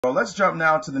Well, let's jump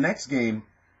now to the next game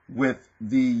with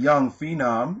the young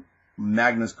phenom,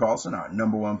 Magnus Carlsen, our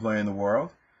 #1 player in the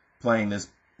world, playing this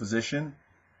position,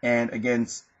 and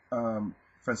against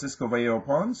Francisco Vallejo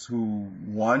Pons, who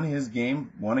won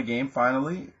a game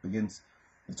finally against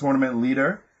the tournament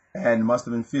leader, and must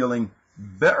have been feeling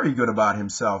very good about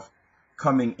himself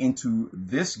coming into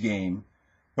this game.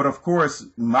 But of course,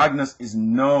 Magnus is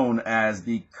known as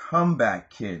the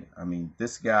comeback kid. I mean,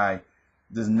 this guy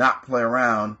does not play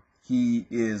around. He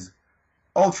is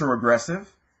ultra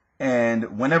aggressive,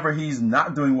 and whenever he's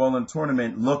not doing well in a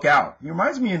tournament, look out. He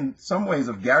reminds me in some ways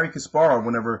of Gary Kasparov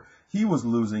whenever he was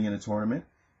losing in a tournament,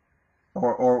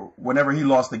 or whenever he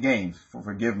lost the game.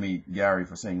 Forgive me, Gary,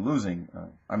 for saying losing.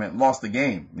 I meant lost the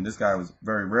game. I mean, this guy was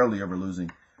very rarely ever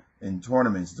losing in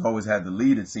tournaments. He's always had the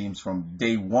lead, it seems, from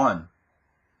day one.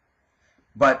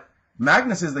 But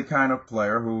Magnus is the kind of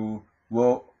player who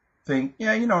will think,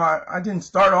 yeah, you know, I didn't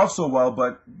start off so well,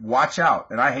 but watch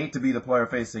out. And I hate to be the player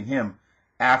facing him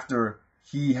after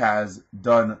he's coming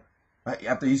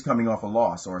off a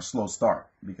loss or a slow start,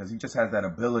 because he just has that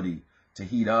ability to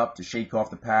heat up, to shake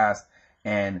off the past,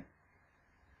 and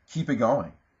keep it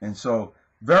going. And so,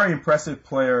 very impressive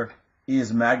player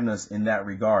is Magnus in that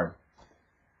regard.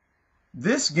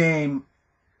 This game,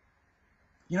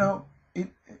 you know,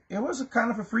 it was a kind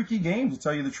of a freaky game, to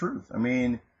tell you the truth. I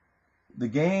mean, the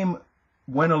game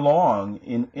went along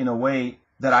in a way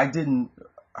that I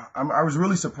was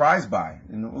really surprised by.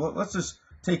 And let's just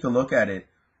take a look at it.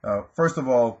 First of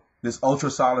all, this ultra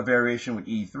solid variation with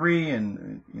E3,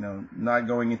 and you know, not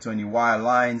going into any wide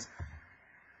lines.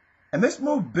 And this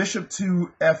move, bishop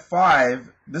to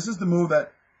F5, this is the move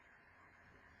that,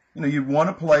 you know, you want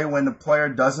to play when the player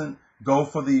doesn't go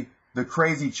for the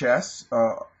crazy chess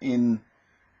in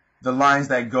the lines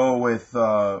that go with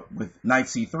knight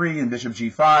C3 and bishop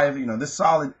G5. You know, this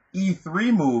solid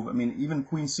E3 move, I mean, even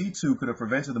queen C2 could have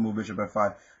prevented the move bishop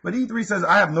F5. But E3 says,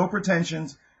 I have no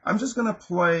pretensions. I'm just going to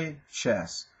play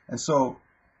chess. And so,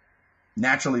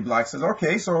 naturally, black says,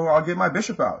 okay, so I'll get my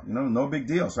bishop out. You know, no big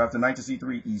deal. So after knight to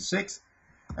C3, E6.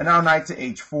 And now knight to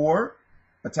H4,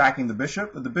 attacking the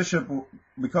bishop. The bishop,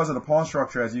 because of the pawn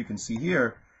structure, as you can see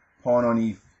here, pawn on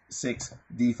E6,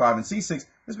 D5, and C6,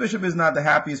 this bishop is not the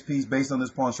happiest piece based on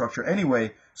this pawn structure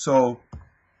anyway. So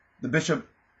the bishop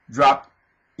dropped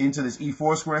into this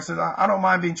E4 square and says, I don't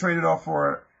mind being traded off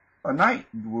for a knight.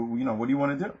 You know, what do you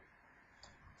want to do?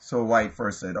 So white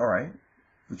first said, all right,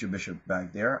 put your bishop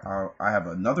back there. I have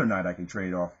another knight I can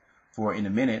trade off for in a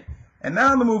minute. And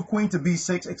now I'm going to move queen to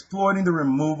B6, exploiting the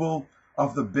removal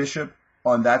of the bishop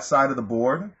on that side of the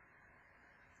board.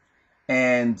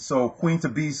 And so queen to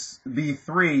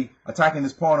B3, attacking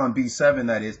this pawn on B7,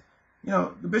 that is, you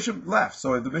know, the bishop left.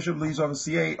 So if the bishop leaves off of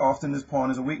C8, often this pawn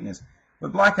is a weakness.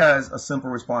 But black has a simple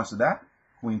response to that,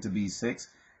 queen to B6.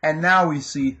 And now we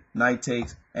see knight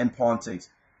takes and pawn takes.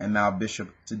 And now bishop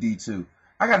to D2.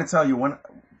 I got to tell you,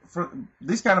 for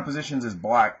these kind of positions as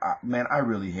black, man, I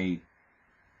really hate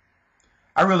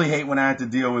when I have to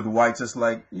deal with white. Just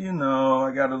like, you know,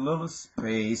 I got a little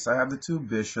space. I have the two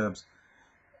bishops.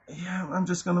 Yeah, I'm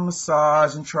just going to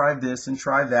massage and try this and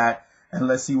try that, and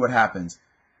let's see what happens.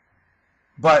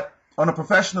 But on a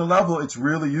professional level, it's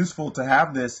really useful to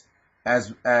have this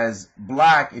as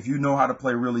black if you know how to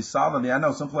play really solidly. I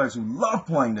know some players who love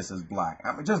playing this as black.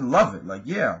 I just love it. Like,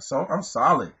 yeah, so I'm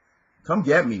solid. Come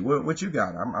get me. What you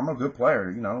got? I'm a good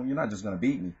player. You know, you're not just going to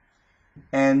beat me.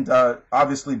 And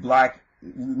obviously black,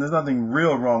 there's nothing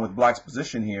real wrong with black's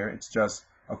position here. It's just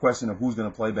a question of who's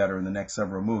going to play better in the next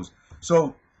several moves.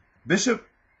 So bishop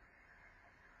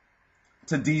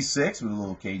to D6 with a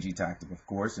little cagey tactic, of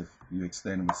course. If you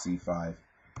extend with C5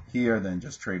 here, then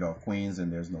just trade off queens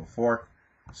and there's no fork.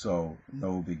 So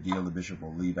no big deal. The bishop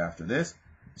will leave after this.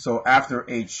 So after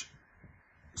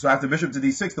bishop to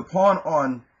D6, the pawn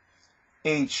on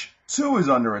H2 is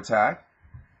under attack.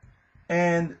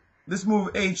 And this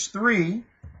move H3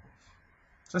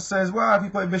 just says, well, if you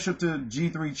play bishop to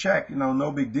G3 check, you know,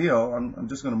 no big deal. I'm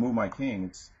just going to move my king.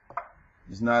 It's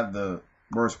not the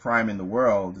worst prime in the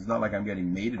world. It's not like I'm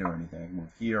getting mated or anything.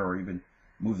 Move here, or even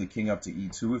move the king up to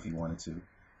E2 if you wanted to.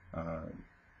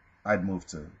 I'd move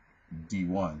to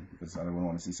D1 because I don't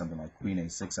want to see something like queen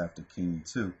A6 after king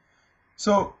E2.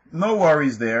 So no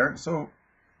worries there. So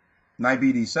knight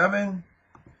B D7,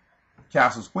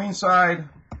 castles queenside,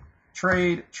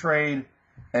 trade,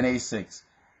 and A6.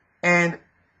 And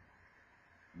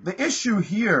the issue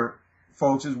here,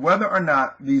 folks, is whether or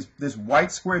not this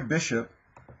white squared bishop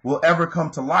will ever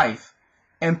come to life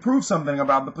and prove something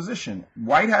about the position.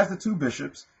 White has the two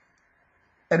bishops,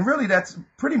 and really that's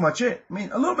pretty much it. I mean,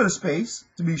 a little bit of space,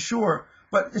 to be sure,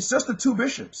 but it's just the two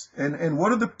bishops. And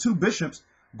what are the two bishops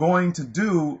going to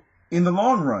do in the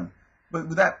long run. But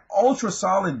with that ultra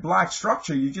solid black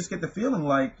structure, you just get the feeling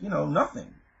like,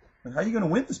 nothing. Like, how are you going to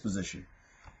win this position?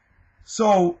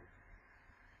 So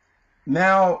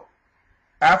now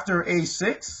after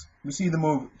a6, we see the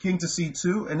move king to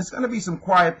c2, and it's going to be some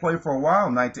quiet play for a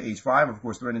while. Knight to h5, of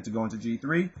course, threatening to go into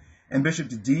g3, and bishop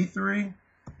to d3,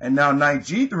 and now knight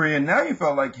g3, and now you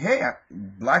felt like, hey,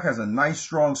 black has a nice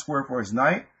strong square for his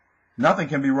knight. Nothing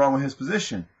can be wrong with his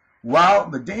position. While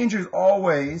the danger is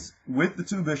always with the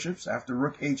two bishops after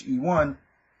rook h e1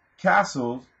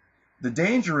 castles, the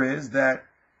danger is that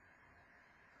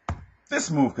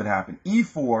this move could happen,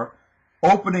 e4,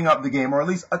 opening up the game, or at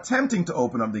least attempting to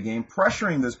open up the game,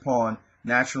 pressuring this pawn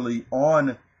naturally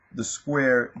on the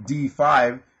square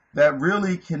d5 that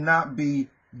really cannot be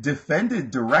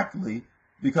defended directly,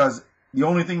 because the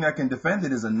only thing that can defend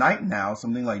it is a knight now,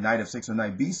 something like knight f6 or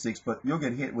knight b6, but you'll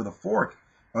get hit with a fork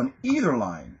on either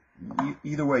line.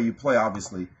 Either way you play,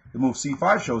 obviously, the move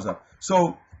c5 shows up.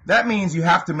 So that means you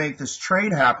have to make this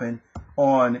trade happen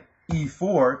on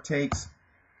e4, takes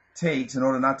in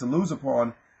order not to lose a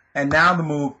pawn, and now the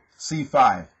move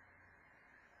c5.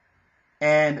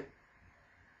 And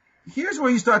here's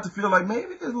where you start to feel like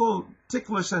maybe there's a little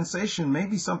ticklish sensation,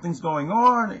 maybe something's going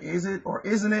on, is it or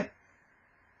isn't it?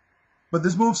 But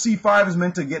this move c5 is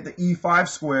meant to get the e5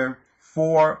 square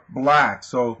for black.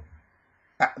 So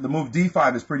the move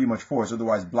d5 is pretty much forced,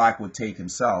 otherwise black would take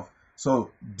himself.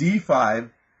 So d5,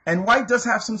 and white does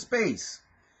have some space.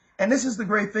 And this is the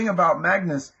great thing about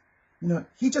Magnus.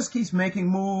 He just keeps making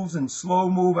moves and slow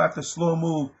move after slow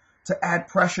move to add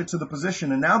pressure to the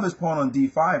position. And now this pawn on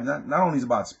d5, not only is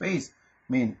about space,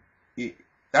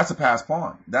 that's a passed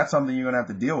pawn. That's something you're going to have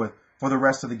to deal with for the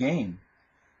rest of the game.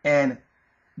 And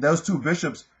those two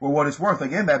bishops were what it's worth.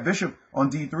 Again, that bishop on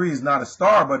d3 is not a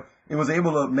star, but it was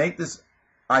able to make this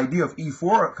idea of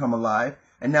e4 come alive,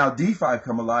 and now d5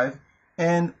 come alive,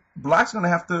 and black's going to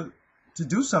have to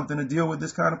do something to deal with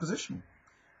this kind of position.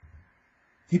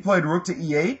 He played rook to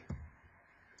e8,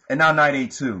 and now knight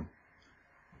a2.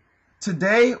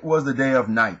 Today was the day of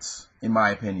knights, in my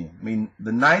opinion.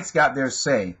 The knights got their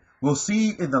say. We'll see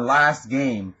in the last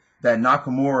game that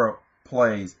Nakamura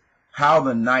plays how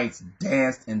the knights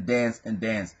danced and danced and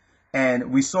danced.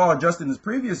 And we saw just in this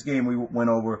previous game we went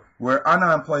over where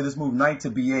Anand played this move knight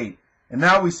to b8. And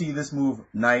now we see this move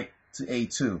knight to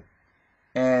a2.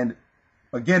 And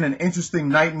again, an interesting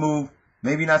knight move.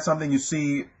 Maybe not something you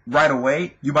see right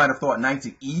away. You might have thought knight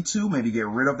to e2, maybe get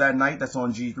rid of that knight that's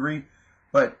on g3.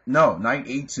 But no, knight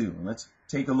a2. Let's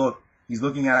take a look. He's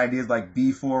looking at ideas like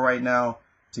b4 right now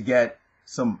to get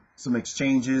some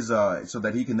exchanges so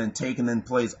that he can then take and then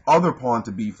play his other pawn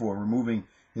to b4, removing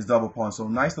his double pawn. So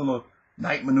nice little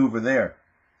knight maneuver there.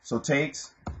 So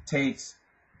takes,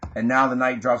 and now the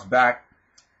knight drops back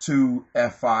to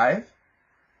f5.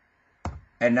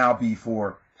 And now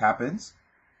b4 happens.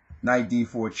 Knight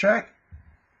d4 check.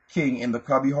 King in the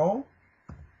cubbyhole.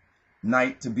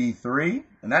 Knight to b3.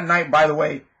 And that knight, by the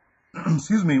way,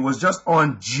 excuse me, was just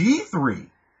on g3.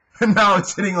 And now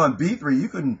it's sitting on b3. You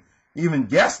couldn't even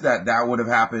guess that would have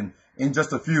happened in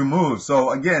just a few moves.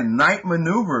 So again, knight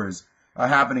maneuvers are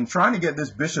happening, trying to get this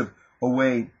bishop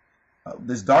away,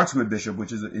 this dark square bishop,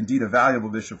 which is indeed a valuable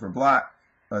bishop for black,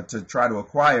 to try to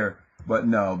acquire. But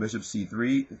no, bishop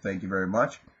c3, thank you very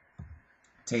much.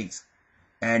 Takes,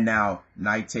 and now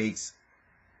knight takes,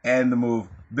 and the move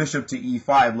bishop to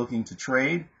e5, looking to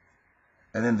trade,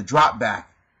 and then the drop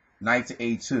back, knight to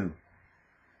a2.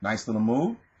 Nice little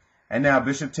move. And now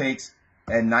bishop takes,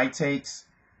 and knight takes,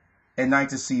 and knight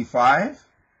to c5.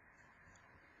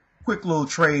 Quick little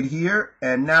trade here,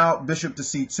 and now bishop to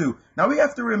c2. Now we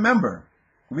have to remember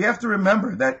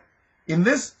that in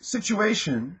this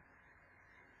situation,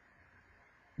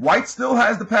 white still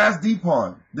has the passed d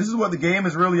pawn. This is what the game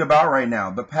is really about right now,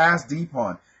 the passed d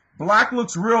pawn. Black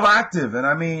looks real active,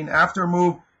 and after a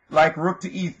move like rook to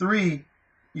e3,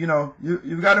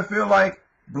 you've got to feel like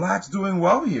black's doing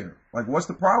well here. Like, what's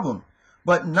the problem?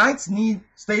 But knights need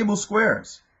stable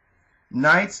squares.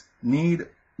 Knights need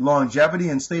longevity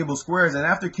and stable squares. And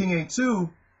after king a2,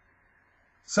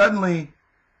 suddenly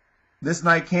this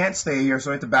knight can't stay here,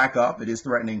 so I have to back up. It is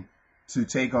threatening to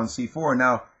take on c4.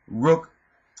 Now rook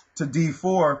to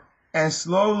d4, and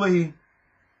slowly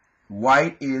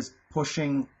white is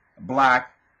pushing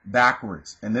black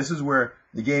backwards. And this is where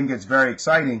the game gets very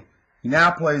exciting. He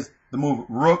now plays the move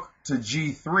rook to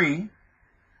g3.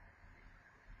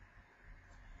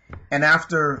 And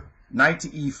after knight to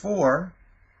e4,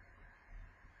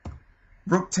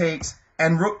 rook takes,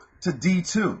 and rook to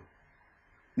d2.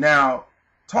 Now,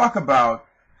 talk about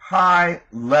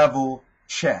high-level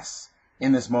chess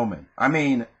in this moment.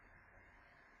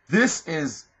 This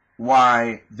is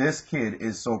why this kid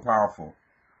is so powerful.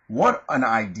 What an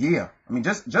idea. I mean,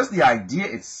 just the idea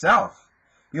itself.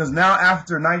 Because now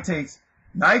after knight takes,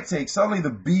 suddenly the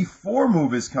b4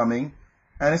 move is coming,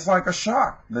 and it's like a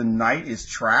shock. The knight is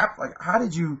trapped. Like, how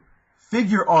did you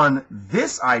figure on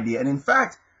this idea? And in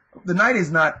fact, the knight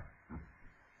is not,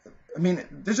 I mean,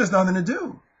 there's just nothing to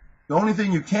do. The only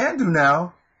thing you can do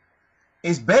now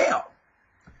is bail.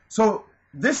 So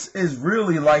this is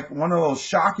really like one of those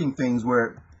shocking things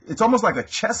where it's almost like a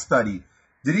chess study.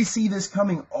 Did he see this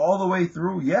coming all the way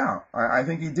through? Yeah, I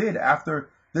think he did. After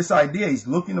this idea, he's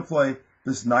looking to play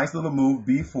this nice little move,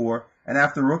 b4, and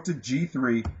after rook to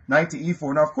g3, knight to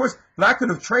e4. Now, of course, black could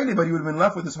have traded, but he would have been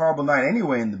left with this horrible knight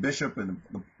anyway, and the bishop and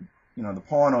the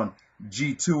pawn on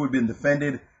g2 would have been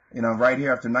defended, right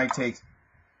here after knight takes,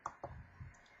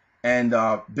 and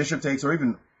bishop takes, or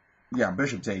even, yeah,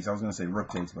 bishop takes. I was going to say rook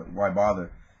takes, but why bother?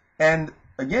 And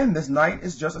again, this knight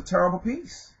is just a terrible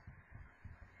piece.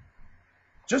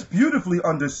 Just beautifully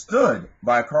understood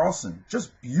by Carlsen.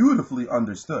 Just beautifully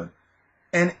understood.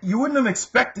 And you wouldn't have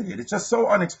expected it. It's just so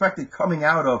unexpected coming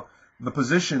out of the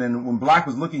position, and when black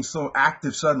was looking so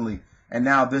active suddenly, and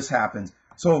now this happens.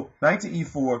 So knight to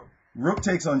e4, rook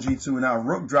takes on g2, and now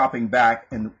rook dropping back,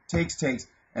 and takes,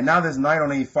 and now there's knight on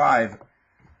a5.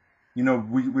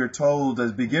 We're told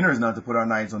as beginners not to put our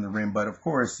knights on the rim, but of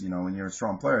course, when you're a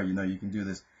strong player, you can do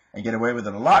this and get away with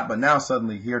it a lot. But now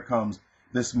suddenly here comes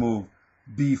this move.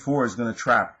 b4 is going to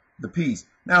trap the piece.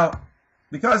 Now,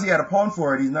 because he had a pawn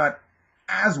for it, he's not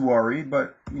as worried,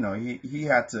 but he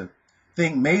had to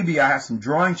think maybe I have some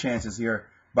drawing chances here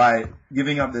by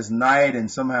giving up this knight and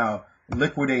somehow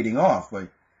liquidating off. But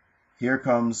here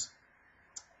comes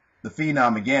the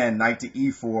phenom again, knight to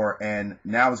e4, and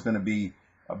now it's going to be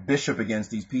a bishop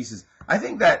against these pieces. I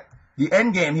think that the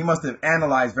end game he must have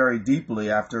analyzed very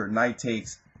deeply after knight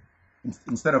takes.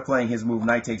 Instead of playing his move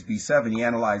knight takes b7, he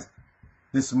analyzed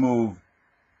this move,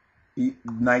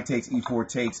 knight takes, e4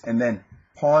 takes, and then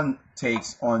pawn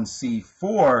takes on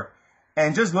c4,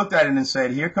 and just looked at it and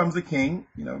said, here comes the king.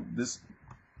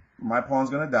 My pawn's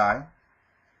going to die.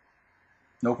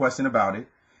 No question about it.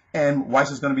 And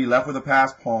white's just going to be left with a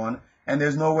passed pawn, and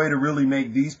there's no way to really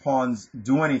make these pawns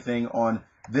do anything on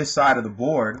this side of the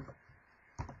board.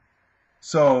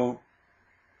 So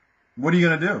what are you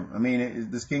going to do? I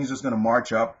mean, this king's just going to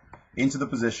march up into the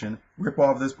position, rip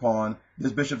off this pawn.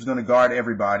 This bishop's going to guard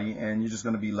everybody, and you're just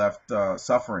going to be left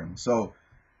suffering. So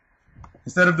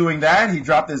instead of doing that, he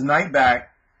dropped his knight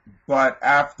back, but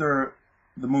after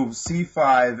the move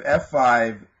c5,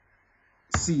 f5,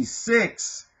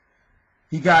 c6,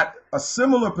 he got a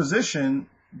similar position,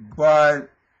 but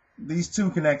these two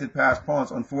connected passed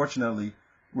pawns, unfortunately,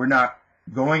 were not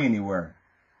going anywhere.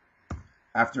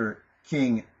 After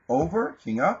king over,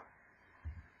 king up,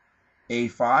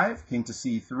 a5, king to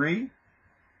c3,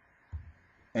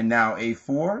 and now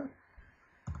a4,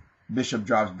 bishop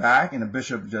drops back, and the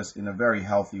bishop just in a very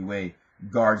healthy way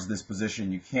guards this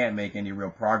position. You can't make any real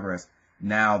progress.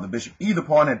 Now the bishop, either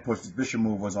pawn had pushed, this bishop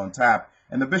move was on tap,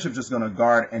 and the bishop's just going to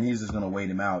guard, and he's just going to wait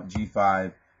him out.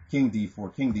 g5, king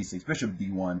d4, king d6, bishop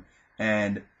d1,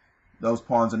 and those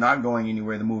pawns are not going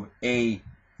anywhere. The move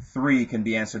a3 can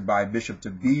be answered by bishop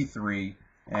to b3,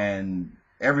 and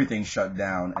everything's shut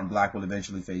down, and black will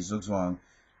eventually face Zugzwang,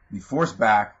 be forced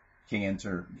back, king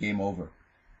enter, game over.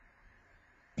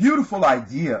 Beautiful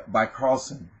idea by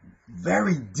Carlsen.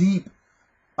 Very deep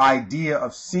idea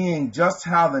of seeing just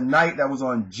how the knight that was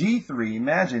on g3,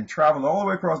 imagine, traveled all the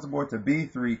way across the board to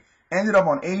b3, ended up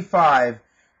on a5,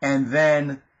 and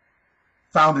then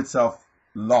found itself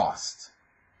lost.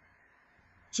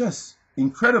 Just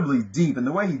incredibly deep, and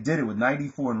the way he did it with knight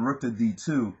e4 and rook to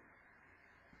d2,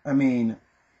 I mean,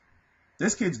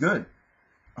 this kid's good.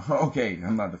 Okay,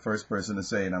 I'm not the first person to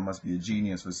say it. I must be a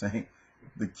genius for saying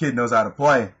the kid knows how to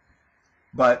play.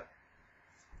 But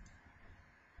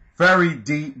very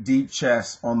deep, deep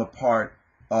chess on the part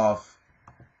of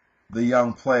the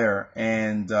young player.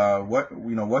 And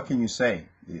what can you say?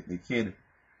 The kid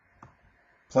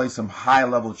played some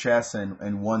high-level chess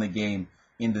and won the game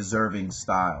in deserving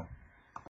style.